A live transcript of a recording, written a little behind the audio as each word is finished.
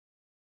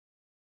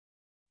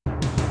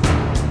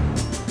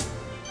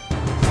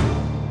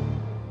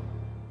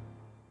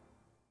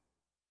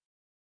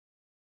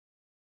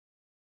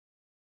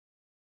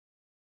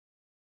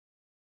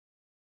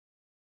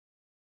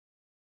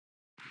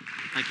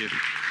Thank you.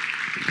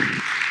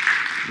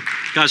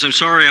 Guys, I'm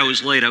sorry I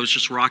was late. I was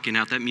just rocking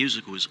out. That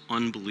music was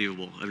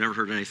unbelievable. I've never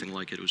heard anything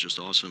like it. It was just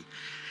awesome.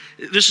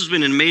 This has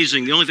been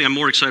amazing. The only thing I'm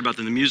more excited about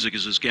than the music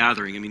is this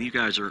gathering. I mean, you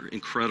guys are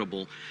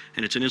incredible,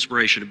 and it's an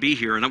inspiration to be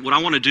here. And what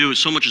I want to do is,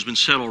 so much has been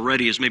said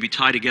already, is maybe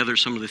tie together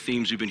some of the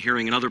themes you've been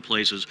hearing in other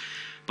places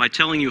by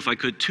telling you, if I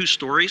could, 2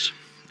 stories,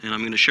 and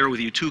I'm going to share with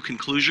you 2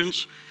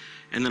 conclusions,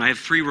 and then I have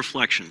 3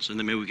 reflections, and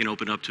then maybe we can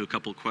open up to a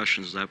couple of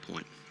questions at that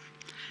point.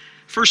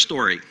 First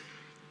story.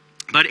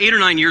 About 8 or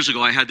 9 years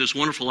ago, I had this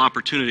wonderful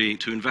opportunity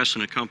to invest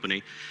in a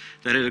company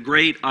that had a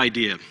great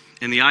idea.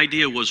 And the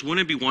idea was, wouldn't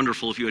it be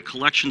wonderful if you had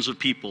collections of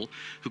people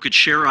who could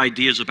share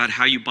ideas about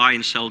how you buy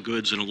and sell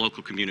goods in a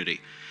local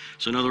community?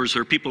 So in other words,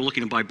 there are people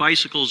looking to buy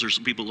bicycles, there's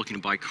people looking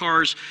to buy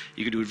cars.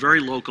 You can do it very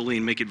locally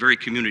and make it very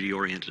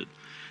community-oriented.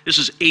 This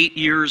is 8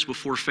 years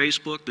before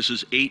Facebook. This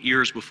is 8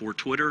 years before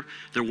Twitter.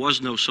 There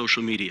was no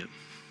social media.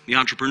 The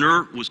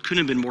entrepreneur couldn't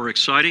have been more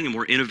exciting and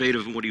more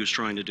innovative in what he was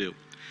trying to do.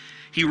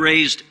 He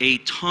raised a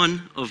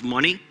ton of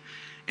money.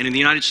 And in the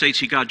United States,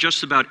 he got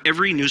just about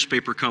every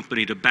newspaper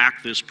company to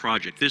back this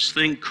project. This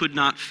thing could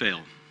not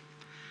fail.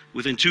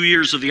 Within 2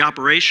 years of the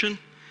operation,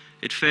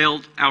 it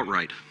failed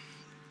outright.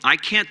 I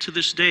can't to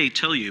this day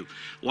tell you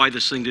why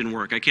this thing didn't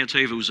work. I can't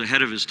tell you if it was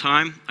ahead of his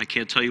time. I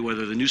can't tell you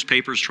whether the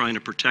newspapers trying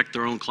to protect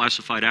their own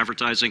classified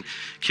advertising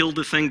killed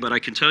the thing, but I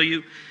can tell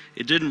you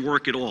it didn't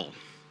work at all.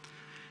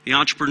 The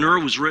entrepreneur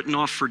was written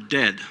off for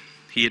dead.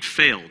 He had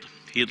failed.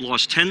 He had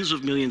lost tens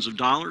of millions of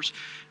dollars,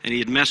 and he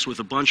had messed with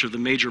a bunch of the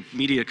major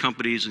media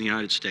companies in the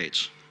United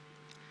States.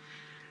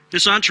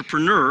 This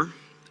entrepreneur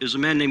is a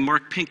man named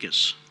Mark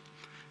Pincus.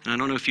 And I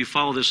don't know if you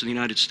follow this in the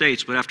United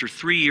States, but after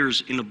 3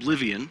 years in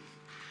oblivion,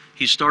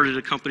 he started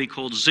a company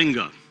called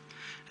Zynga.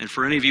 And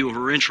for any of you who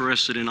are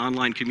interested in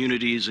online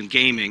communities and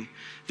gaming,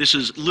 this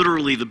is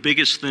literally the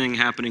biggest thing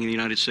happening in the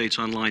United States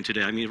online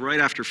today. I mean,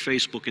 right after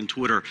Facebook and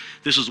Twitter,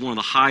 this is one of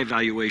the high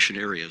valuation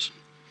areas.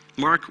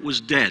 Mark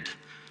was dead.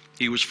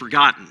 He was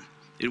forgotten.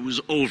 It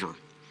was over.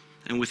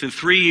 And within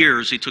 3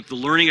 years, he took the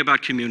learning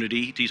about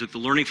community, he took the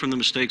learning from the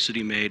mistakes that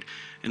he made,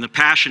 and the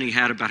passion he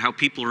had about how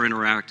people are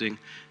interacting,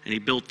 and he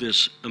built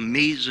this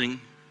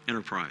amazing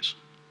enterprise.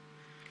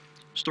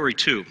 Story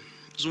 2.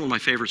 This is one of my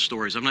favorite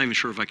stories. I'm not even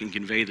sure if I can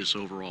convey this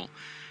overall.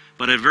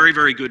 But I had a very,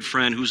 very good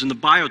friend who's in the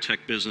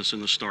biotech business in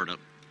the startup.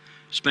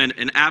 Spent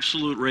an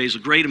absolute raise, a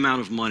great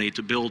amount of money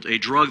to build a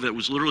drug that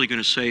was literally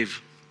going to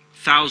save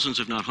thousands,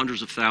 if not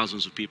hundreds of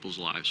thousands of people's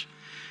lives.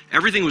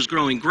 Everything was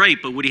growing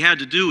great, but what he had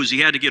to do is he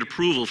had to get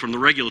approval from the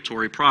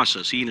regulatory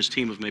process, he and his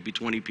team of maybe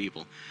 20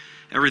 people.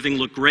 Everything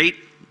looked great.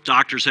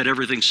 Doctors had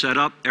everything set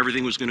up.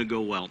 Everything was going to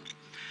go well.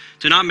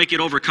 To not make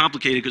it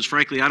overcomplicated, because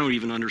frankly, I don't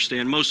even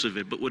understand most of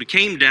it, but what it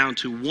came down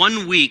to,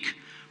 1 week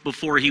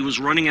before he was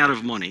running out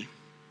of money,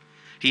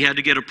 he had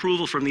to get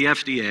approval from the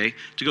FDA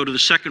to go to the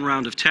second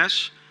round of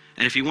tests,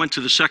 and if he went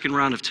to the second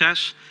round of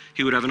tests,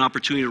 he would have an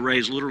opportunity to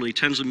raise literally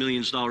tens of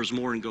millions of dollars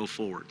more and go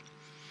forward.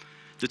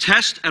 The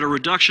test at a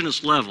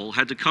reductionist level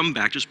had to come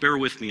back, just bear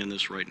with me on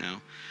this right now,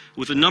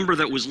 with a number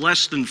that was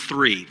less than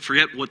 3.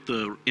 Forget what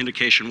the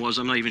indication was,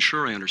 I'm not even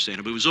sure I understand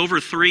it, but it was over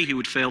 3, he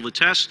would fail the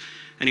test,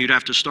 and he'd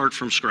have to start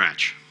from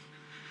scratch.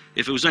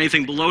 If it was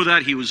anything below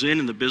that, he was in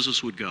and the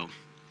business would go.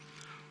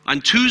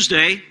 On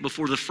Tuesday,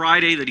 before the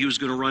Friday that he was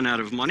going to run out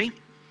of money,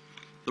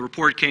 the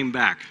report came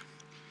back,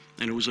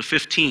 and it was a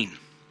 15.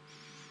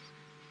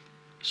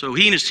 So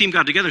he and his team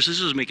got together and said, this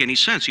doesn't make any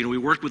sense. You know, we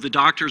worked with the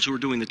doctors who were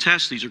doing the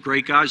tests. These are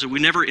great guys. And we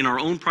never, in our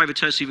own private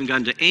tests, even got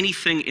into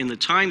anything in the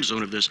time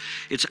zone of this.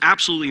 It's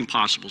absolutely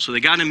impossible. So they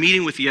got in a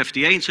meeting with the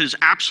FDA and said, it's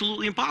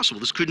absolutely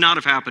impossible. This could not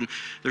have happened.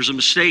 There's a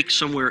mistake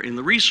somewhere in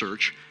the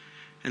research.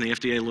 And the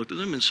FDA looked at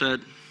them and said,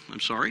 I'm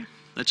sorry,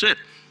 that's it.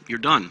 You're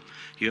done.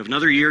 You have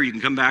another year. You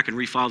can come back and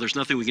refile. There's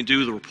nothing we can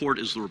do. The report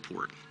is the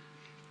report.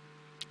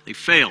 They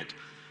failed.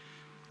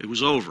 It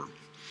was over.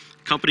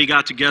 Company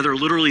got together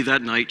literally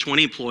that night,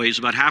 20 employees,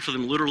 about half of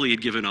them literally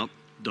had given up,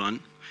 done.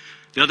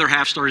 The other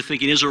half started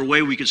thinking, is there a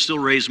way we could still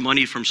raise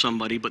money from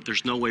somebody, but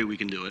there's no way we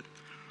can do it.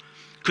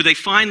 Could they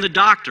find the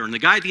doctor? And the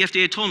guy at the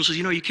FDA told him, says,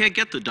 you know, you can't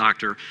get the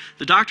doctor.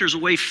 The doctor's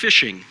away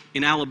fishing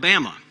in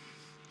Alabama.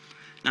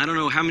 Now, I don't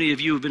know how many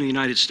of you have been in the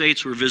United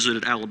States or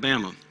visited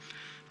Alabama,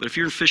 but if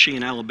you're fishing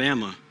in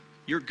Alabama,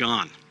 you're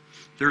gone.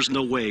 There's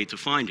no way to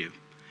find you.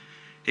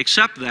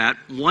 Except that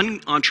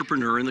one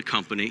entrepreneur in the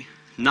company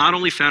not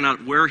only found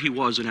out where he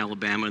was in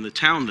Alabama, in the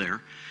town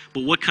there,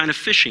 but what kind of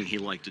fishing he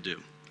liked to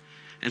do.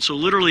 And so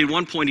literally at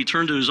one point he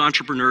turned to his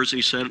entrepreneurs and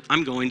he said,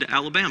 I'm going to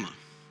Alabama.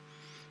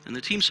 And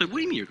the team said, what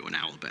do you mean you're going to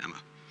Alabama?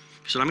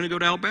 He said, I'm going to go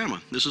to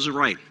Alabama. This isn't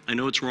right. I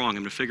know it's wrong. I'm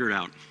going to figure it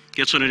out.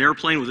 Gets on an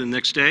airplane within the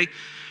next day.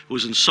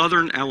 Was in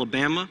southern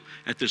Alabama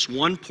at this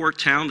one port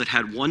town that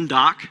had one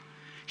dock.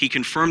 He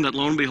confirmed that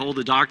lo and behold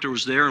the doctor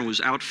was there and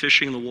was out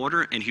fishing in the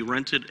water, and he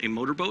rented a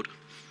motorboat.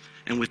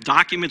 And with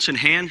documents in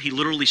hand, he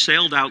literally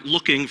sailed out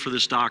looking for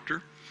this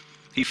doctor.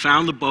 He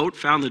found the boat,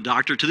 found the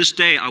doctor. To this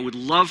day, I would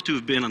love to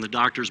have been on the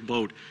doctor's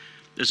boat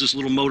as this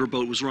little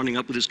motorboat was running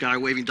up with this guy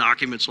waving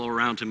documents all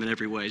around him in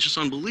every way. It's just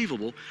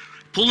unbelievable.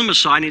 pulled him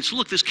aside, and he said,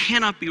 look, this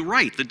cannot be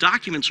right. The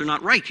documents are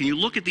not right. Can you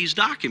look at these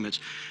documents?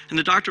 And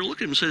the doctor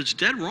looked at him and said, it's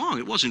dead wrong.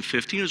 It wasn't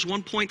 15, it was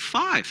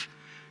 1.5.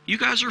 You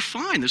guys are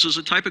fine. This is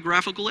a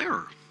typographical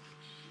error.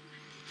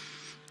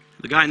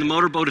 The guy in the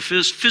motorboat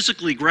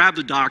physically grabbed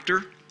the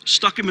doctor,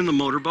 stuck him in the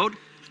motorboat,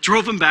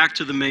 drove him back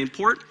to the main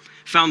port,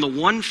 found the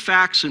one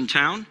fax in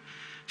town,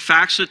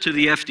 faxed it to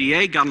the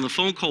FDA, got on the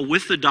phone call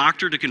with the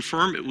doctor to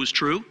confirm it was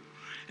true.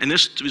 And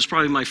this was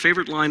probably my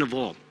favorite line of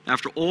all.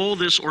 After all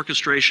this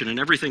orchestration and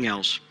everything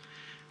else,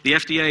 the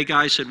FDA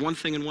guy said one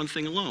thing and one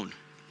thing alone.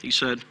 He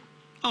said,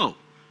 oh,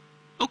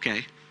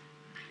 okay.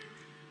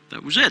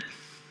 That was it.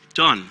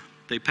 Done.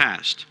 They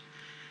passed.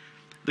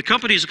 The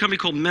company is a company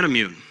called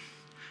MedImmune.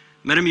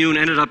 MedImmune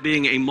ended up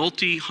being a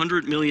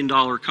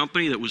multi-hundred-million-dollar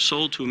company that was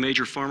sold to a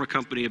major pharma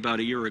company about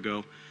a year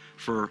ago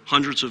for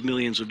hundreds of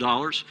millions of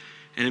dollars.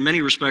 And in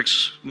many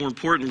respects, more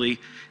importantly,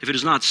 if it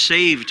has not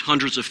saved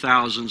hundreds of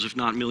thousands, if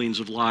not millions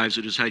of lives,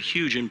 it has had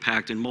huge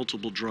impact in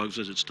multiple drugs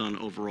as it's done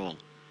overall.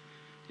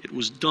 It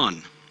was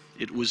done.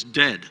 It was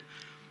dead.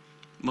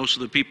 Most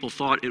of the people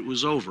thought it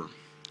was over.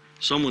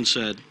 Someone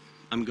said,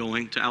 I'm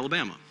going to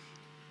Alabama.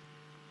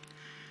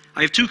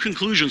 I have two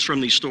conclusions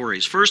from these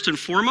stories. First and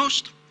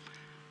foremost,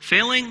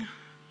 failing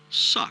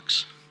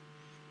sucks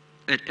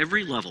at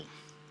every level.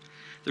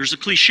 There's a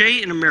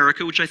cliche in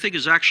America, which I think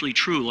is actually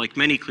true, like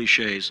many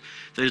cliches,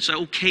 that it's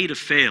okay to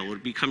fail.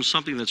 It becomes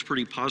something that's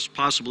pretty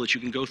possible that you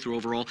can go through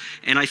overall.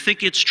 And I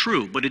think it's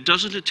true, but it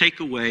doesn't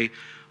take away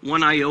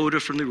one iota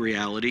from the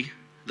reality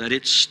that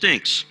it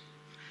stinks.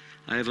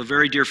 I have a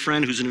very dear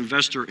friend who's an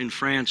investor in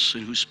France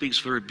and who speaks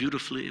very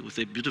beautifully with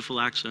a beautiful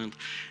accent.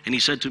 And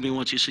he said to me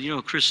once, he said, you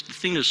know, Chris, the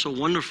thing that's so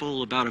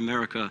wonderful about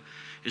America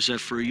is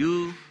that for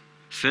you,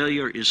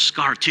 failure is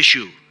scar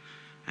tissue.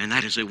 And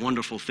that is a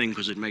wonderful thing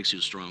because it makes you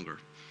stronger.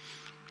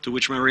 To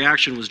which my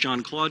reaction was,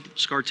 John Claude,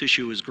 scar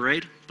tissue is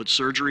great, but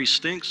surgery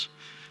stinks.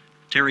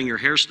 Tearing your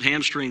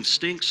hamstring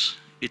stinks.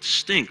 It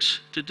stinks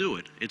to do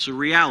it. It's a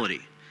reality.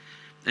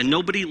 And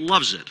nobody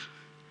loves it.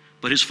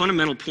 But his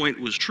fundamental point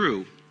was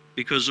true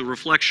because the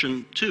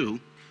reflection, too,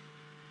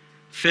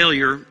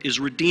 failure is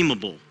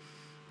redeemable.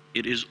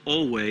 It is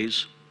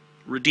always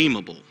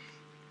redeemable.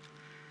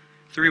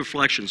 3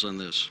 reflections on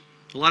this.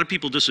 A lot of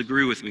people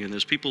disagree with me on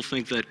this. People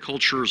think that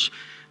cultures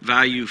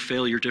value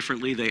failure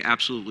differently. They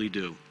absolutely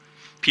do.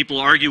 People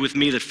argue with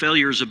me that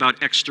failure is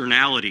about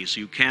externalities.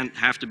 You can't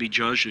have to be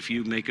judged if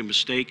you make a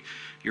mistake.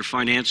 Your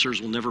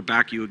financiers will never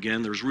back you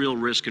again. There's real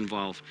risk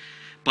involved.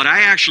 But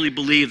I actually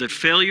believe that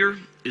failure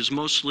is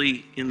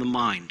mostly in the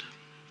mind.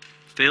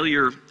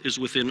 Failure is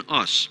within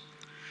us.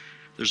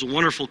 There's a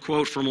wonderful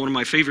quote from one of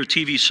my favorite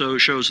TV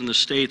shows in the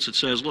States that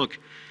says, look,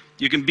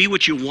 you can be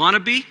what you want to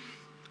be,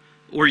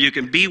 or you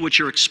can be what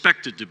you're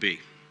expected to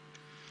be.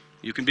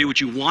 You can be what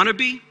you want to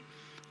be,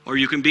 or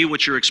you can be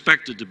what you're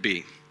expected to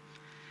be.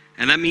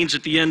 And that means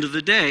at the end of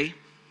the day,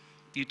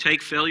 you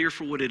take failure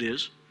for what it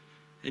is,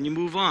 and you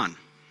move on.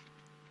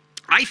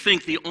 I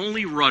think the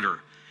only rudder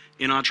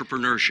in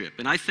entrepreneurship,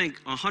 and I think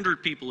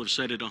 100 people have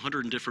said it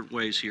 100 different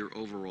ways here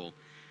overall,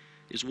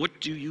 is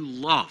what do you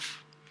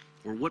love?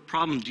 Or what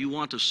problem do you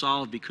want to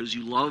solve because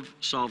you love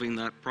solving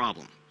that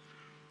problem?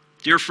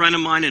 Dear friend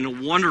of mine and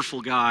a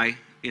wonderful guy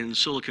in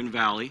Silicon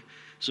Valley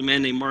is a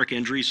man named Mark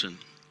Andreessen.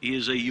 He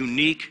is a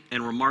unique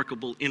and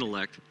remarkable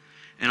intellect,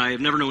 and I have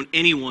never known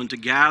anyone to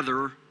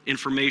gather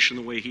information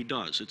the way he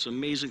does. It's an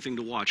amazing thing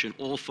to watch, and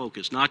all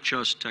focus, not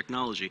just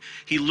technology.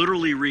 He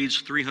literally reads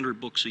 300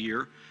 books a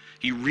year.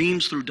 He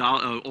reams through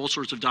all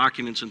sorts of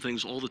documents and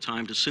things all the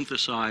time to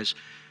synthesize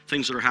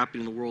things that are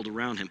happening in the world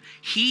around him.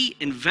 He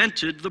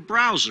invented the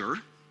browser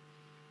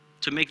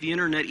to make the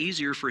internet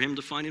easier for him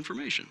to find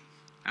information.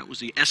 That was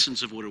the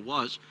essence of what it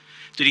was.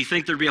 Did he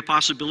think there'd be a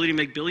possibility to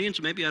make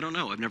billions? Maybe, I don't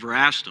know. I've never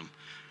asked him.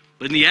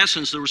 But in the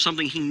essence, there was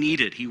something he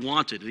needed, he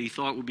wanted, that he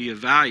thought would be of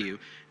value,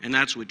 and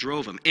that's what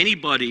drove him.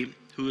 Anybody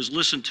who has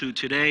listened to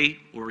today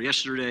or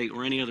yesterday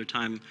or any other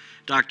time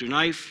Dr.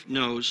 Knife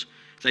knows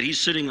that he's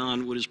sitting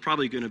on what is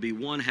probably going to be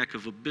one heck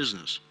of a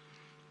business.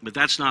 But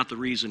that's not the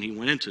reason he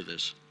went into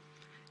this.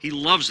 He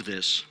loves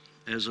this.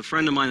 As a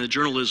friend of mine in the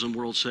journalism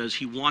world says,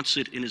 he wants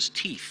it in his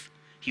teeth.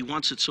 He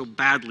wants it so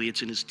badly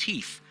it's in his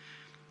teeth.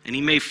 And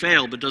he may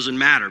fail, but it doesn't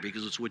matter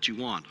because it's what you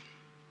want.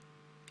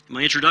 In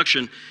my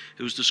introduction,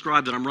 it was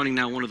described that I'm running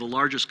now one of the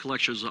largest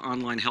collections of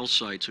online health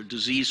sites or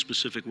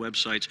disease-specific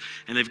websites,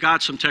 and they've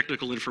got some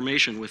technical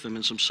information with them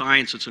and some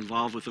science that's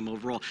involved with them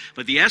overall.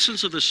 But the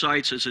essence of the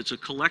sites is it's a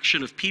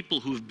collection of people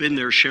who have been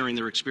there sharing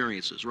their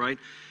experiences, right?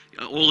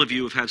 All of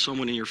you have had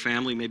someone in your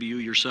family, maybe you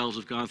yourselves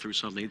have gone through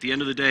something. At the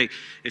end of the day,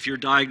 if you're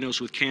diagnosed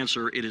with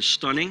cancer, it is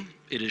stunning,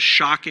 it is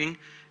shocking,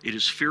 it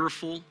is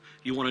fearful.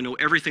 You want to know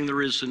everything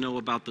there is to know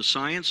about the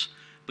science,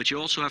 but you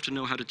also have to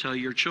know how to tell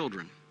your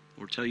children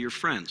or tell your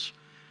friends.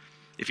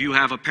 If you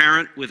have a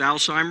parent with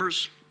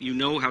Alzheimer's, you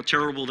know how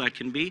terrible that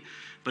can be,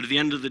 but at the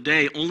end of the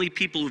day, only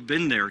people who've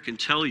been there can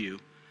tell you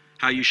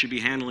how you should be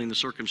handling the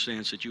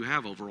circumstance that you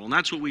have overall. And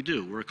that's what we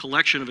do. We're a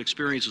collection of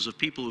experiences of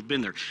people who've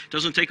been there. It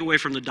doesn't take away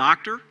from the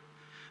doctor,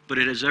 but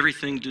it has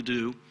everything to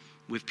do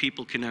with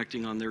people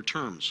connecting on their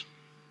terms.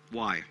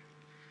 Why?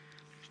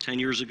 10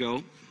 years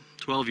ago,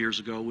 12 years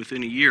ago,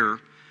 within a year,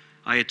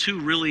 I had two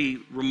really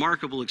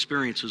remarkable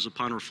experiences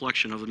upon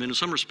reflection of them. And in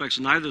some respects,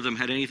 neither of them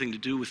had anything to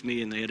do with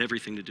me, and they had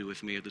everything to do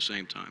with me at the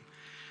same time.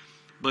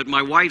 But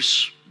my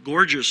wife's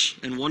gorgeous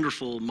and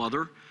wonderful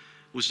mother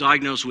was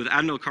diagnosed with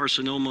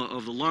adenocarcinoma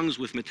of the lungs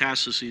with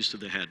metastases to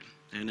the head.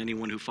 And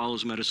anyone who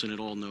follows medicine at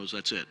all knows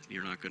that's it.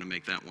 You're not going to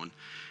make that one.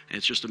 And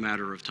it's just a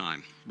matter of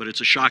time. But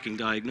it's a shocking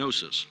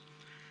diagnosis.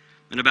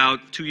 And about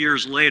 2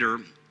 years later,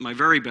 my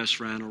very best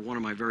friend, or one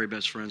of my very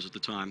best friends at the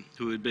time,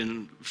 who had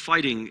been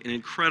fighting an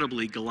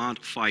incredibly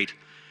gallant fight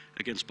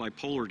against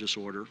bipolar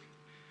disorder,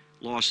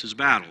 lost his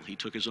battle. He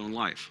took his own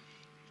life.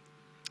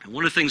 And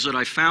one of the things that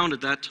I found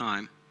at that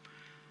time,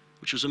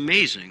 which was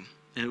amazing,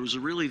 and it was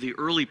really the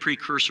early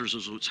precursors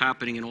of what's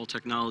happening in all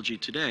technology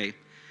today,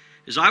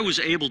 is I was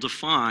able to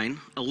find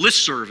a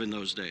listserv in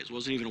those days. It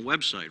wasn't even a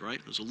website, right?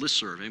 It was a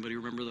listserv. Anybody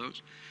remember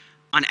those?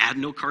 On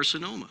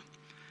adenocarcinoma.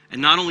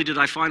 And not only did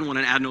I find one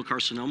on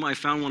adenocarcinoma, I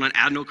found one on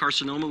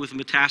adenocarcinoma with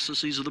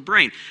metastases of the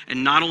brain.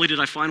 And not only did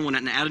I find one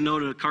on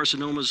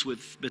adenocarcinomas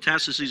with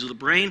metastases of the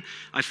brain,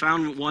 I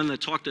found one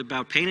that talked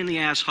about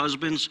pain-in-the-ass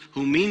husbands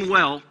who mean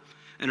well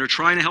and are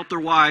trying to help their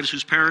wives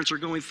whose parents are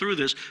going through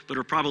this, but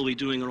are probably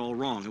doing it all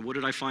wrong. And what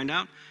did I find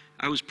out?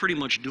 I was pretty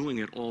much doing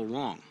it all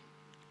wrong.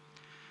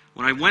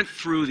 When I went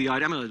through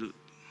I'm a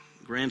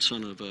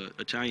grandson of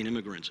Italian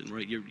immigrants, and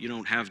right, you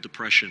don't have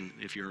depression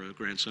if you're a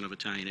grandson of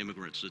Italian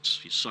immigrants.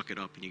 You suck it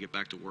up and you get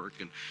back to work,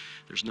 and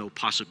there's no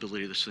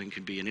possibility this thing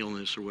can be an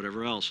illness or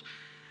whatever else.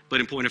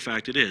 But in point of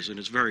fact, it is, and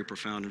it's very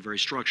profound and very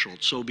structural.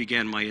 So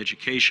began my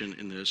education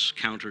in this,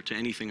 counter to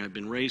anything I've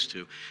been raised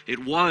to.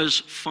 It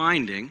was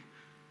finding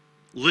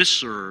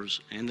listservs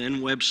and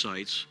then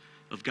websites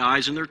of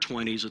guys in their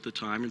 20s at the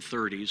time and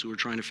 30s who were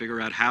trying to figure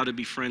out how to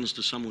be friends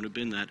to someone who'd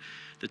been that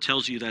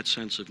tells you that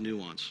sense of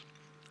nuance.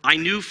 I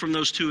knew from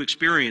those two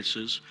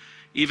experiences,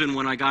 even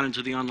when I got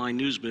into the online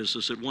news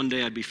business, that one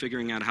day I'd be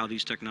figuring out how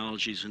these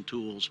technologies and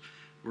tools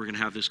were going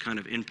to have this kind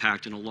of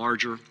impact in a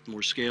larger,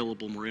 more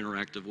scalable, more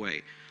interactive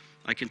way.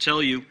 I can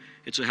tell you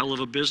it's a hell of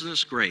a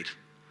business, great,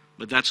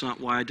 but that's not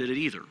why I did it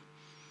either.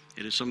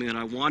 It is something that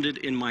I wanted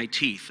in my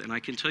teeth. And I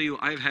can tell you,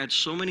 I've had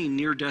so many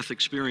near-death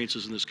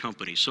experiences in this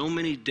company, so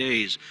many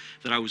days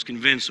that I was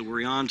convinced that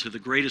we're on to the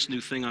greatest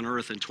new thing on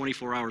earth, and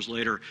 24 hours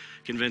later,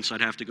 convinced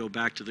I'd have to go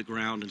back to the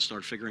ground and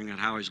start figuring out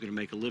how I was going to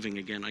make a living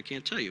again. I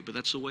can't tell you, but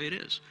that's the way it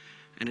is.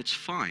 And it's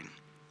fine.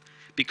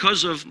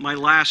 Because of my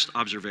last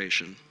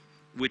observation,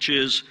 which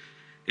is,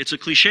 it's a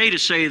cliche to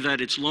say that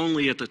it's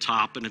lonely at the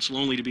top and it's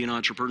lonely to be an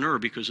entrepreneur,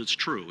 because it's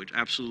true. It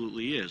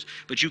absolutely is.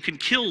 But you can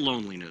kill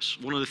loneliness.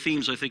 One of the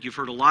themes I think you've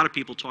heard a lot of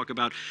people talk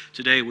about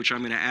today, which I'm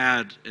going to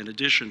add in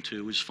addition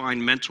to, is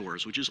find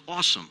mentors, which is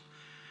awesome.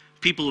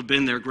 People have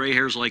been there, gray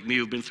hairs like me,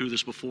 who've been through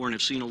this before and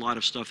have seen a lot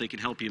of stuff. They can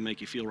help you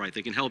make you feel right.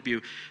 They can help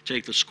you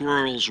take the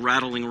squirrels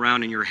rattling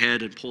around in your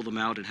head and pull them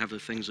out and have the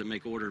things that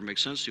make order and make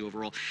sense to you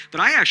overall.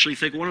 But I actually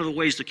think one of the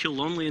ways to kill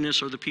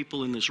loneliness are the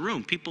people in this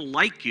room. People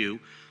like you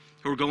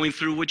who are going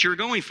through what you're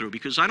going through,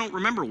 because I don't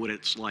remember what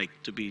it's like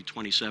to be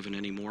 27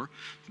 anymore,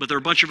 but there are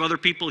a bunch of other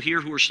people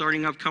here who are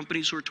starting up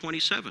companies who are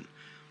 27.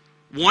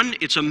 One,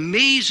 it's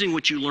amazing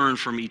what you learn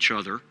from each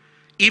other,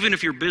 even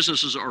if your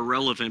businesses are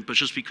relevant, but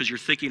just because you're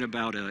thinking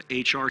about a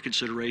HR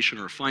consideration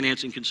or a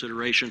financing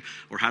consideration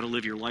or how to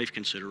live your life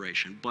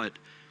consideration. But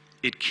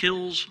it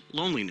kills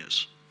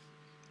loneliness.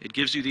 It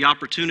gives you the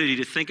opportunity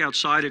to think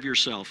outside of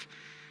yourself,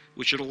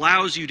 which it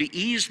allows you to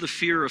ease the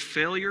fear of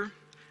failure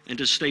and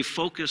to stay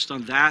focused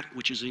on that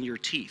which is in your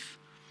teeth,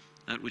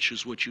 that which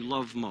is what you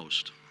love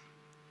most.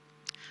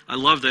 I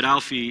love that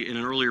Alfie, in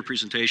an earlier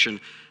presentation,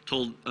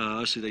 told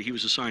us that he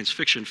was a science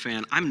fiction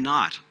fan. I'm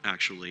not,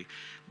 actually.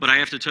 But I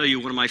have to tell you,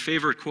 one of my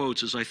favorite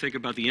quotes as I think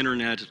about the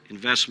internet,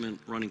 investment,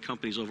 running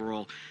companies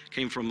overall,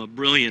 came from a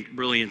brilliant,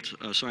 brilliant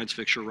science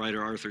fiction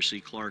writer, Arthur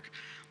C. Clarke.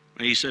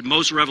 And he said,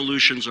 most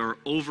revolutions are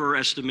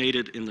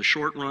overestimated in the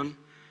short run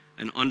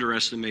and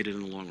underestimated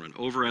in the long run.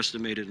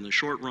 Overestimated in the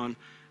short run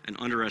and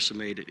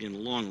underestimated in the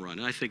long run.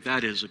 And I think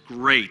that is a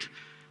great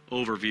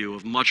overview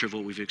of much of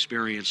what we've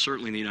experienced,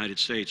 certainly in the United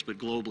States, but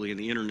globally in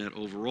the internet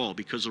overall,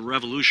 because the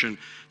revolution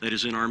that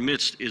is in our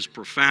midst is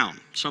profound.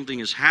 Something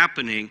is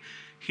happening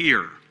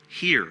here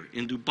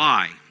in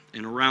Dubai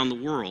and around the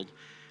world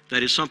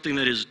that is something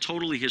that is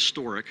totally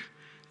historic,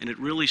 and it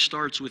really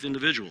starts with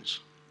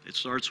individuals. It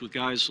starts with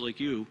guys like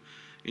you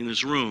in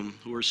this room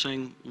who are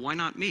saying, why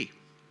not me?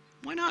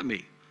 Why not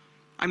me?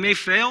 I may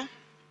fail,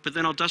 but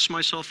then I'll dust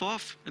myself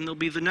off, and there'll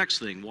be the next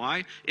thing.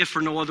 Why? If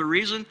for no other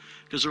reason,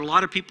 because there are a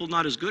lot of people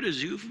not as good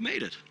as you who've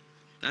made it.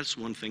 That's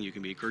one thing you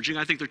can be encouraging.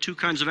 I think there are two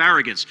kinds of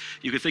arrogance.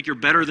 You can think you're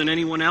better than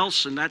anyone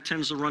else, and that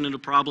tends to run into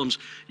problems.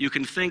 You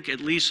can think at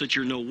least that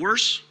you're no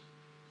worse.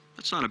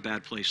 That's not a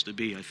bad place to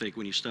be, I think,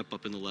 when you step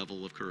up in the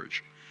level of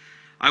courage.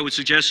 I would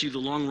suggest to you the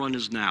long run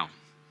is now.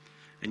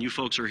 And you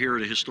folks are here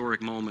at a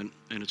historic moment,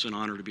 and it's an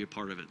honor to be a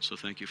part of it. So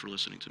thank you for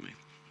listening to me.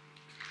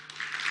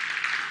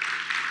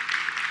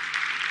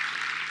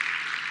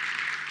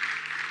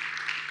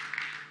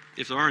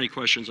 If there are any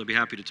questions, I'd be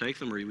happy to take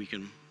them, or we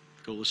can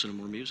go listen to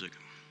more music.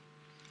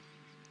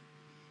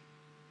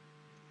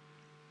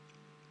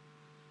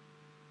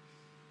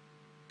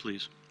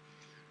 Please.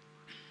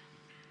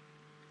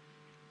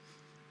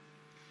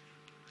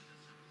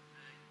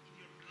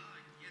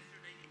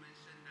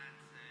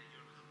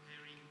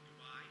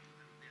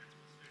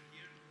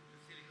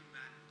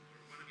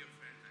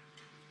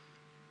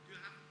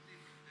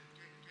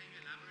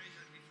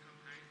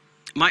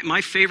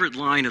 My favorite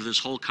line of this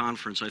whole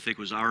conference, I think,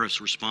 was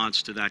Arif's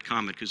response to that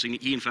comment, because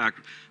he, in fact,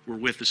 were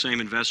with the same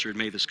investor who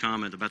made this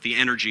comment about the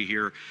energy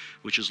here,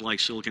 which is like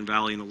Silicon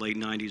Valley in the late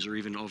 90s or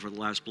even over the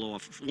last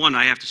blow-off. One,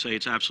 I have to say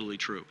it's absolutely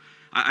true.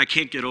 I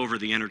can't get over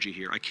the energy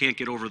here. I can't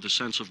get over the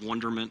sense of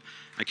wonderment.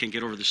 I can't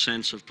get over the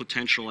sense of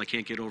potential. I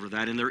can't get over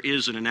that. And there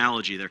is an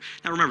analogy there.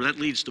 Now, remember, that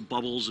leads to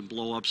bubbles and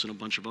blow-ups and a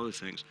bunch of other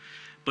things.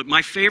 But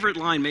my favorite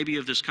line maybe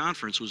of this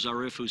conference was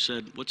Arif, who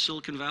said, "What's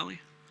Silicon Valley?"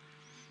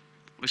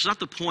 It's not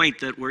the point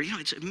that we're,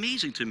 it's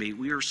amazing to me.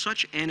 We are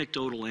such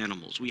anecdotal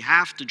animals. We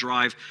have to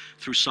drive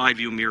through side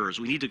view mirrors.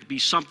 We need to be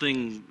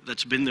something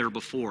that's been there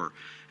before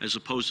as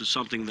opposed to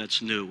something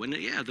that's new. And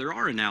yeah, there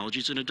are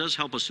analogies, and it does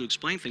help us to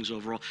explain things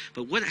overall.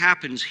 But what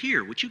happens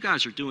here, what you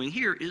guys are doing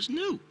here, is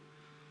new.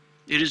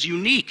 It is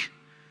unique.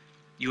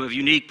 You have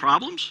unique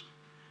problems,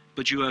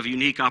 but you have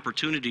unique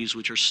opportunities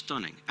which are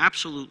stunning,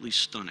 absolutely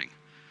stunning.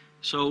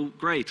 So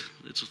great,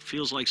 it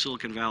feels like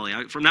Silicon Valley.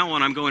 From now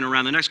on, I'm going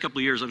around the next couple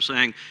of years, I'm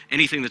saying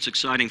anything that's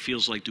exciting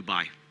feels like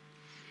Dubai.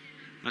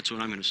 That's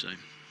what I'm going to say.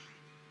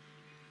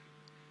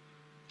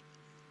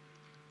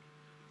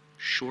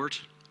 Short,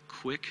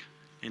 quick,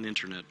 and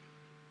internet.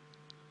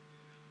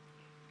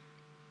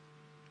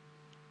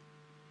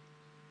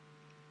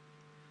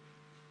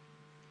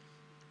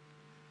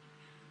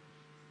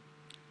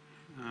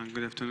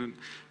 Good afternoon.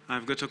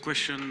 I've got a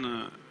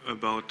question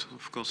about,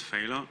 of course,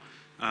 failure.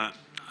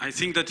 I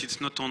think that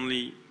it's not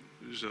only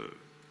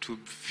to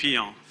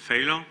fear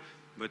failure,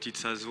 but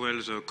it's as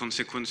well the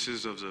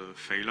consequences of the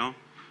failure.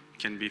 It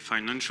can be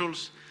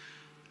financials.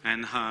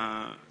 And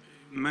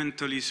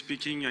mentally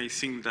speaking, I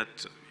think that,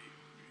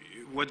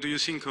 what do you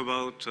think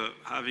about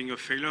having a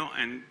failure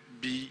and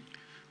be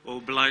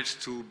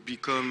obliged to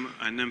become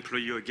an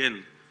employee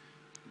again?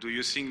 Do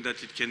you think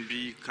that it can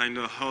be kind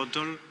of a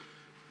hurdle?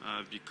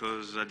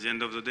 Because at the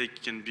end of the day,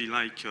 it can be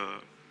like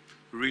a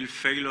real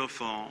failure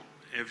for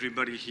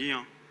everybody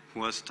here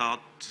who have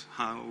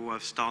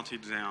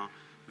started their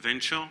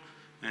venture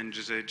and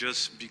they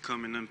just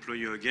become an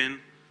employee again.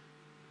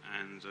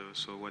 And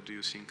so what do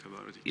you think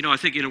about it? You know, I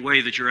think in a way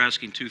that you're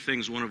asking two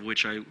things, one of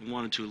which I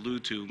wanted to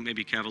allude to,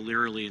 maybe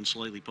cavalierly and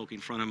slightly poking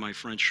fun at my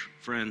French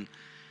friend,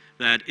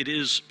 that it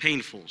is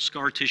painful.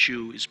 Scar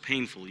tissue is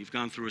painful. You've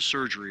gone through a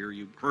surgery or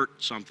you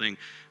hurt something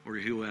or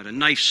you had a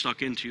knife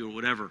stuck into you or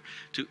whatever.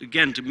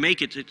 To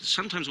make it,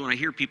 sometimes when I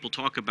hear people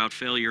talk about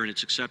failure and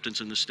its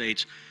acceptance in the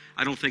States,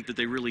 I don't think that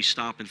they really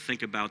stop and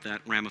think about that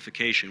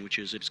ramification, which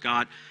is it's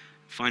got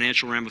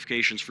financial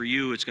ramifications for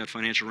you, it's got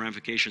financial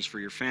ramifications for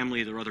your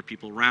family, there are other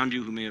people around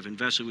you who may have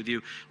invested with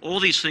you. All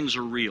these things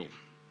are real.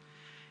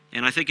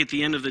 And I think at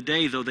the end of the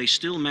day, though, they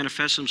still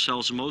manifest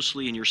themselves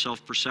mostly in your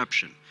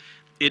self-perception.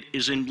 It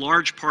is in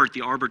large part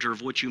the arbiter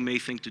of what you may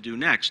think to do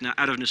next. Now,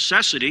 out of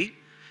necessity,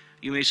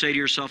 you may say to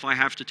yourself, I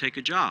have to take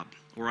a job,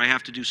 or I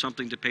have to do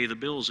something to pay the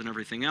bills and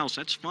everything else.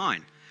 That's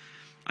fine.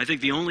 I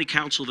think the only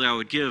counsel that I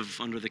would give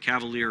under the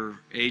cavalier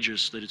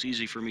aegis that it's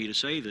easy for me to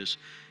say this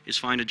is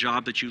find a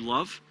job that you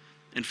love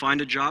and find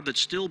a job that's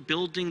still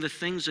building the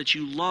things that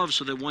you love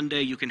so that one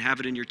day you can have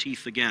it in your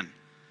teeth again.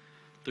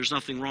 There's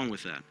nothing wrong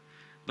with that.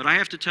 But I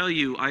have to tell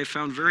you, I have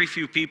found very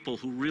few people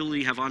who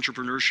really have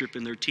entrepreneurship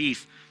in their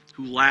teeth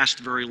who last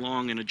very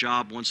long in a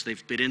job once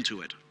they've bit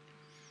into it.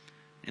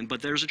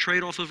 But there's a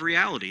trade-off of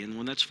reality, and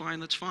when that's fine,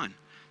 that's fine.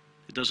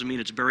 It doesn't mean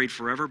it's buried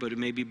forever, but it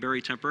may be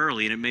buried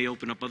temporarily, and it may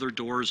open up other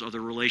doors,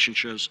 other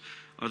relationships,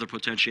 other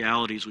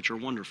potentialities, which are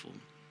wonderful.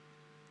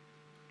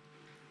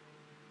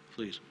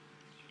 Please.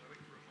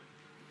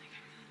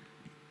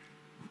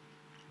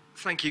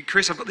 Thank you.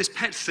 Chris, I've got this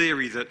pet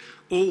theory that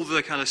all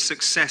the kind of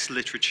success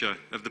literature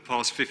of the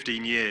past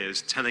 15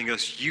 years telling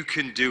us you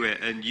can do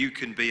it and you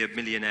can be a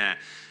millionaire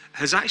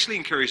has actually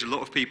encouraged a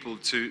lot of people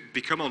to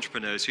become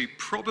entrepreneurs who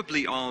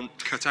probably aren't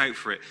cut out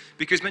for it,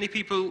 because many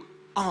people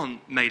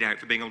aren't made out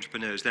for being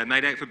entrepreneurs. They're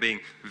made out for being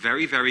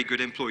very, very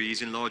good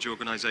employees in large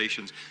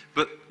organizations.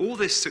 But all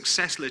this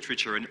success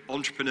literature and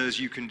entrepreneurs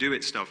you can do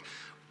it stuff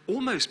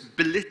almost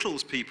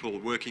belittles people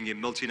working in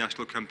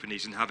multinational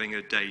companies and having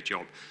a day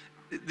job.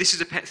 This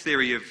is a pet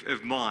theory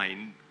of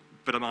mine,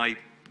 but am I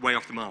way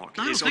off the mark?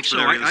 I don't think so.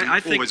 I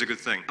think always a good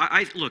thing.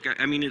 Look,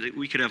 I mean,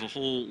 we could have a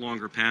whole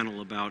longer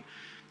panel about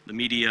the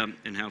media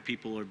and how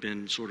people have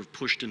been sort of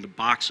pushed into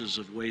boxes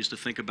of ways to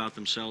think about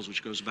themselves,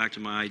 which goes back to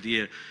my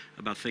idea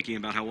about thinking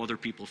about how other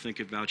people think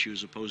about you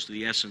as opposed to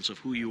the essence of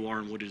who you are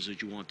and what it is that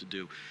you want to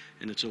do.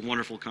 And it's a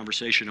wonderful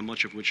conversation, and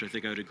much of which I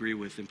think I would agree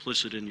with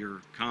implicit in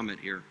your comment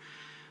here.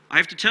 I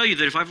have to tell you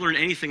that if I've learned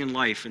anything in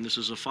life, and this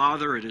is a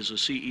father, it is a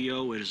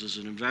CEO, it is as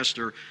an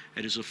investor,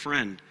 it is a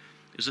friend,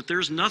 is that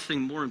there's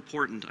nothing more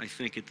important, I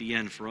think, at the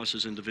end for us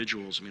as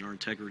individuals. I mean, our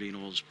integrity and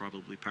all is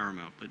probably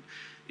paramount, but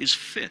is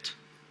fit.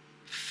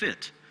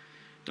 Fit.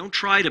 Don't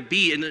try to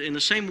be, in the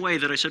same way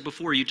that I said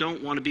before, you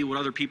don't want to be what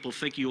other people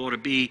think you ought to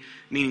be,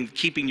 meaning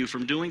keeping you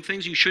from doing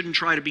things. You shouldn't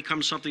try to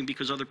become something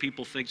because other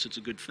people think it's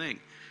a good thing.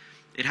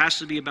 It has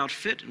to be about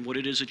fit and what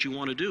it is that you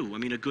want to do. I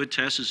mean, a good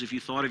test is if you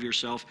thought of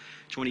yourself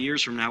 20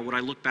 years from now, would I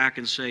look back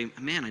and say,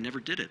 man, I never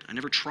did it. I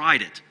never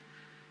tried it,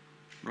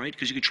 right?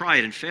 Because you could try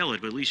it and fail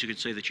it, but at least you could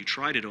say that you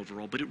tried it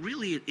overall. But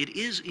it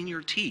is in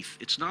your teeth.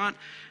 It's not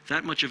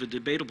that much of a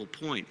debatable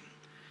point.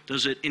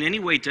 Does it in any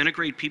way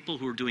denigrate people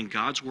who are doing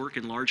God's work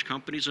in large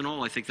companies and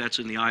all? I think that's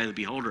in the eye of the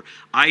beholder.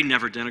 I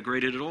never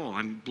denigrate it at all.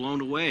 I'm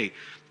blown away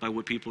by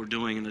what people are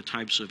doing and the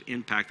types of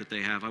impact that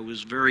they have. I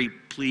was very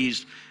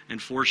pleased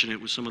and fortunate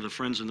with some of the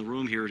friends in the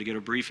room here to get a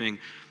briefing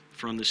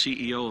from the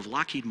CEO of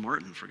Lockheed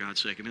Martin, for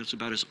God's sake. I mean, it's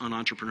about as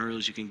un-entrepreneurial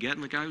as you can get,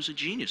 and the guy was a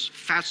genius.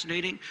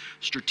 Fascinating,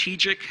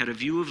 strategic, had a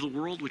view of the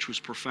world which was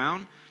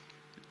profound.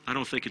 I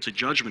don't think it's a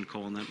judgment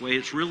call in that way.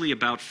 It's really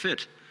about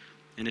fit.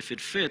 And if it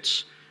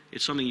fits,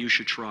 it's something you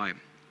should try.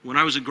 When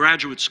I was in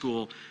graduate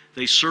school,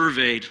 they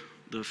surveyed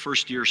the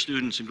first-year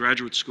students in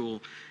graduate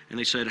school, and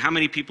they said, how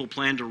many people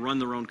plan to run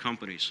their own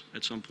companies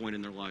at some point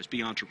in their lives,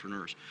 be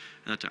entrepreneurs?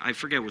 And I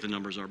forget what the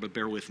numbers are, but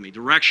bear with me.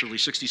 Directionally,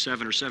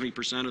 67 or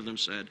 70% of them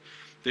said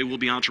they will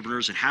be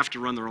entrepreneurs and have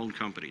to run their own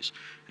companies.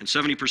 And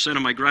 70%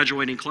 of my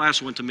graduating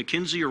class went to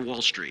McKinsey or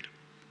Wall Street.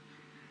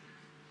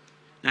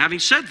 Now, having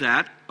said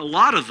that, a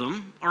lot of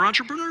them are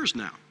entrepreneurs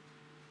now.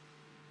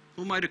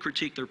 Who might have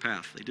critiqued their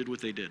path? They did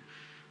what they did.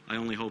 I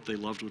only hope they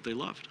loved what they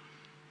loved.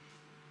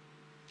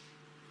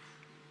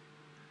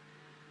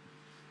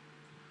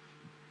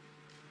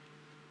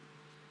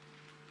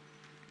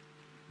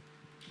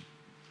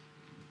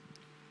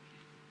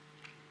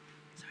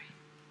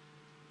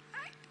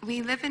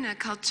 We live in a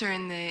culture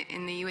in the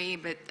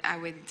UAE, but I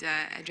would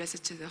address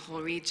it to the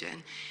whole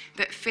region,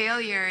 that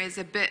failure is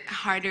a bit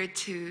harder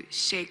to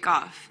shake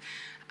off.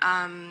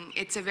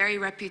 It's a very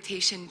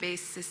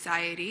reputation-based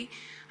society,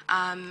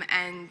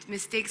 and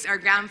mistakes our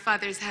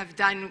grandfathers have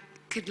done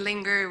could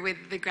linger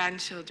with the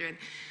grandchildren.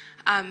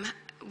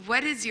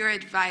 What is your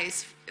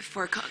advice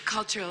for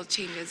cultural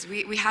changes?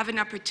 We have an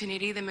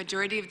opportunity. The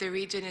majority of the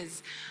region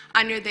is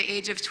under the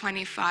age of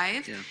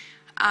 25. Yeah.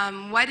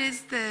 What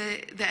is the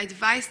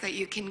advice that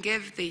you can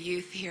give the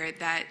youth here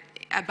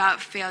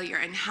about failure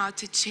and how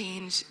to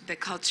change the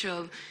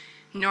cultural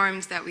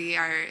norms that we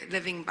are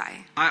living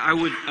by? I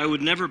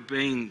would never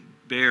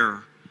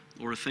bear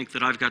or think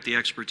that I've got the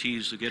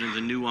expertise to get into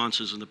the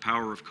nuances and the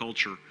power of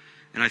culture.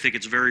 And I think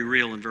it's very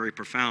real and very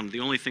profound. The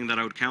only thing that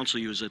I would counsel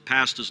you is that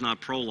past is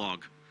not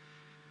prologue.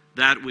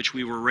 That which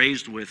we were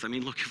raised with, I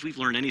mean, look, if we've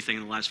learned anything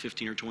in the last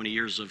 15 or 20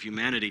 years of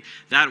humanity,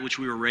 that which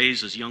we were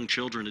raised as young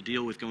children to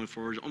deal with going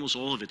forward, almost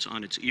all of it's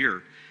on its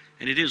ear.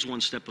 And it is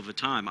one step of a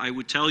time. I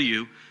would tell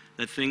you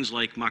that things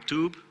like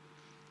Maktub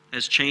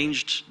has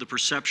changed the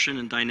perception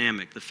and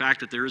dynamic. The fact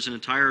that there is an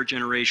entire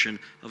generation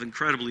of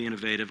incredibly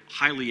innovative,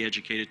 highly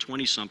educated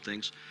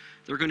 20-somethings,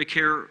 they're going to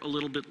care a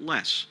little bit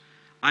less.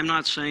 I'm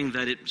not saying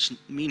that it's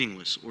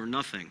meaningless or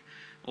nothing.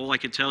 All I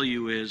can tell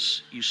you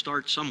is you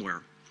start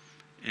somewhere.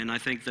 And I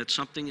think that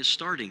something is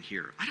starting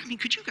here. I mean,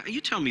 could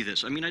you tell me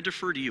this? I mean, I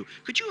defer to you.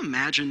 Could you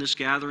imagine this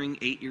gathering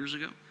 8 years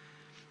ago?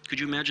 Could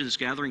you imagine this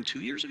gathering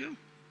 2 years ago?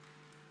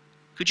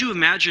 Could you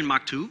imagine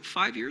Maktub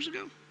 5 years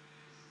ago?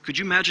 Could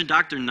you imagine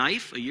Dr.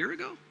 Knife a year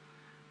ago?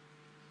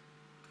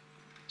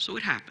 So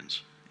it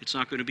happens. It's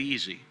not going to be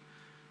easy,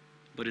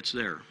 but it's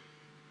there.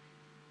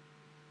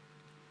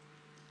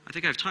 I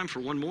think I have time for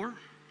one more.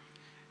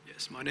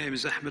 Yes, my name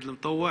is Ahmed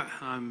Al-Mtawwa.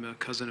 I'm a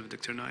cousin of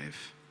Dr.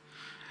 Knife.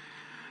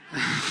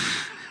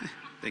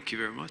 Thank you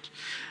very much.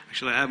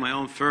 Actually, I have my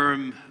own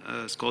firm.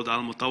 It's called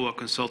Al-Mutawwa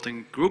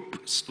Consulting Group.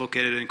 It's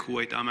located in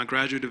Kuwait. I'm a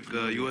graduate of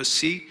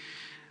USC.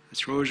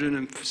 It's Trojan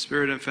and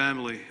Spirit and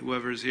Family.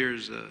 Whoever is here,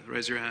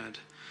 raise your hand.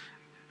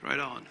 Right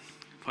on.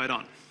 Fight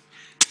on.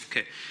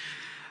 Okay.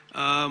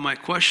 My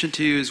question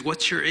to you is,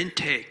 what's your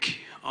intake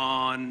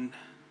on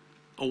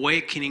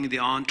awakening the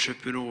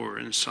entrepreneur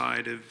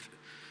inside of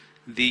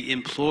the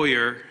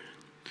employer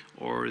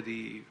or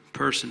the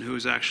person who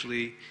is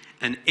actually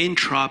an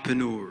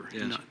intrapreneur?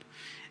 Yes.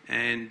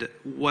 And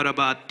what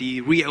about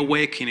the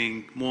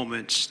reawakening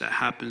moments that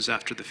happens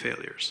after the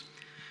failures?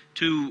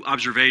 Two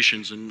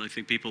observations, and I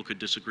think people could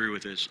disagree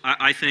with this.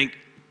 I think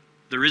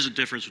there is a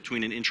difference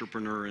between an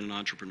intrapreneur and an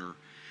entrepreneur.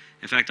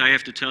 In fact, I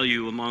have to tell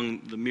you, among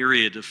the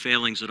myriad of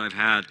failings that I've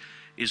had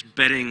is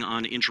betting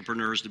on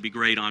intrapreneurs to be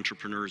great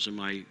entrepreneurs in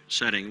my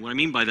setting. What I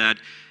mean by that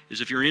is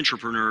if you're an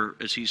intrapreneur,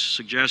 as he's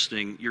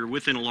suggesting, you're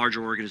within a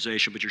larger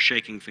organization, but you're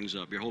shaking things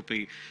up. You're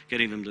hoping,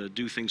 getting them to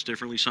do things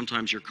differently.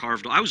 Sometimes you're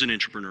carved. I was an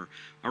intrapreneur.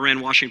 I ran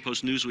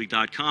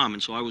WashingtonPostNewsweek.com,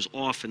 and so I was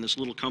off in this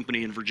little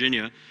company in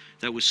Virginia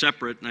that was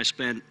separate, and I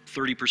spent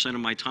 30%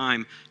 of my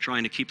time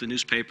trying to keep the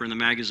newspaper and the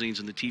magazines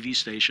and the TV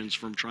stations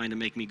from trying to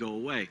make me go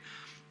away.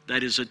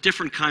 That is a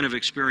different kind of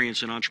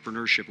experience in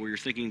entrepreneurship where you're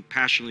thinking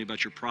passionately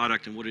about your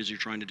product and what it is you're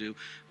trying to do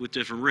with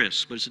different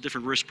risks. But it's a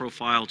different risk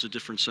profile, it's a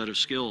different set of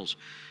skills.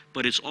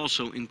 But it's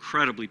also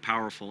incredibly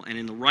powerful. And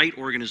in the right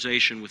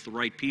organization with the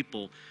right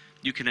people,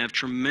 you can have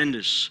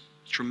tremendous,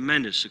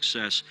 tremendous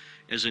success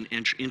as an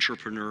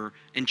entrepreneur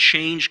and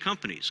change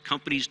companies.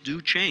 Companies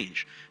do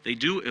change. They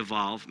do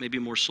evolve, maybe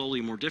more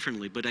slowly, more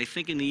differently. But I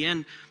think in the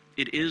end,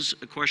 it is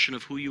a question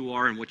of who you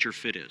are and what your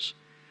fit is.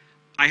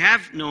 I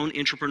have known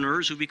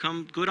entrepreneurs who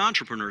become good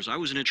entrepreneurs. I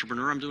was an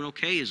entrepreneur. I'm doing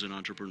okay as an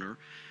entrepreneur.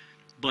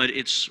 But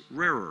it's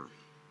rarer.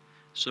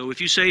 So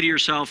if you say to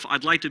yourself,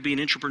 I'd like to be an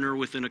entrepreneur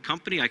within a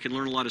company, I can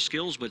learn a lot of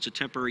skills, but it's a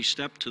temporary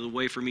step to the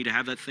way for me to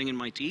have that thing in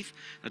my teeth,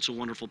 that's a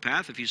wonderful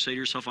path. If you say to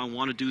yourself, I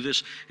want to do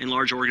this in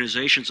large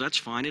organizations, that's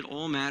fine. It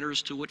all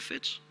matters to what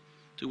fits,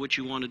 to what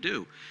you want to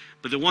do.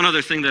 But the one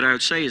other thing that I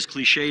would say, as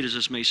cliched as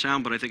this may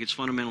sound, but I think it's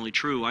fundamentally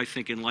true, I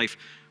think in life,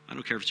 I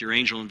don't care if it's your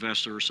angel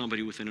investor or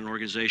somebody within an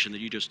organization that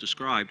you just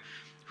described,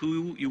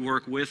 who you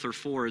work with or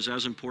for is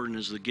as important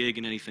as the gig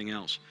and anything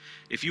else.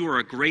 If you are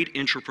a great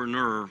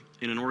entrepreneur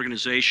in an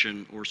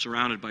organization or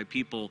surrounded by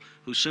people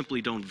who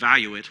simply don't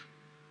value it,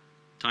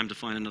 time to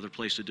find another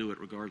place to do it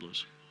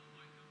regardless.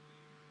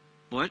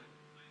 What?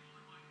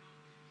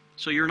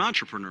 So you're an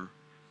entrepreneur.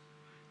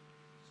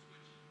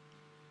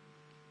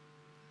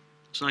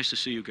 It's nice to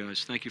see you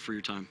guys. Thank you for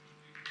your time.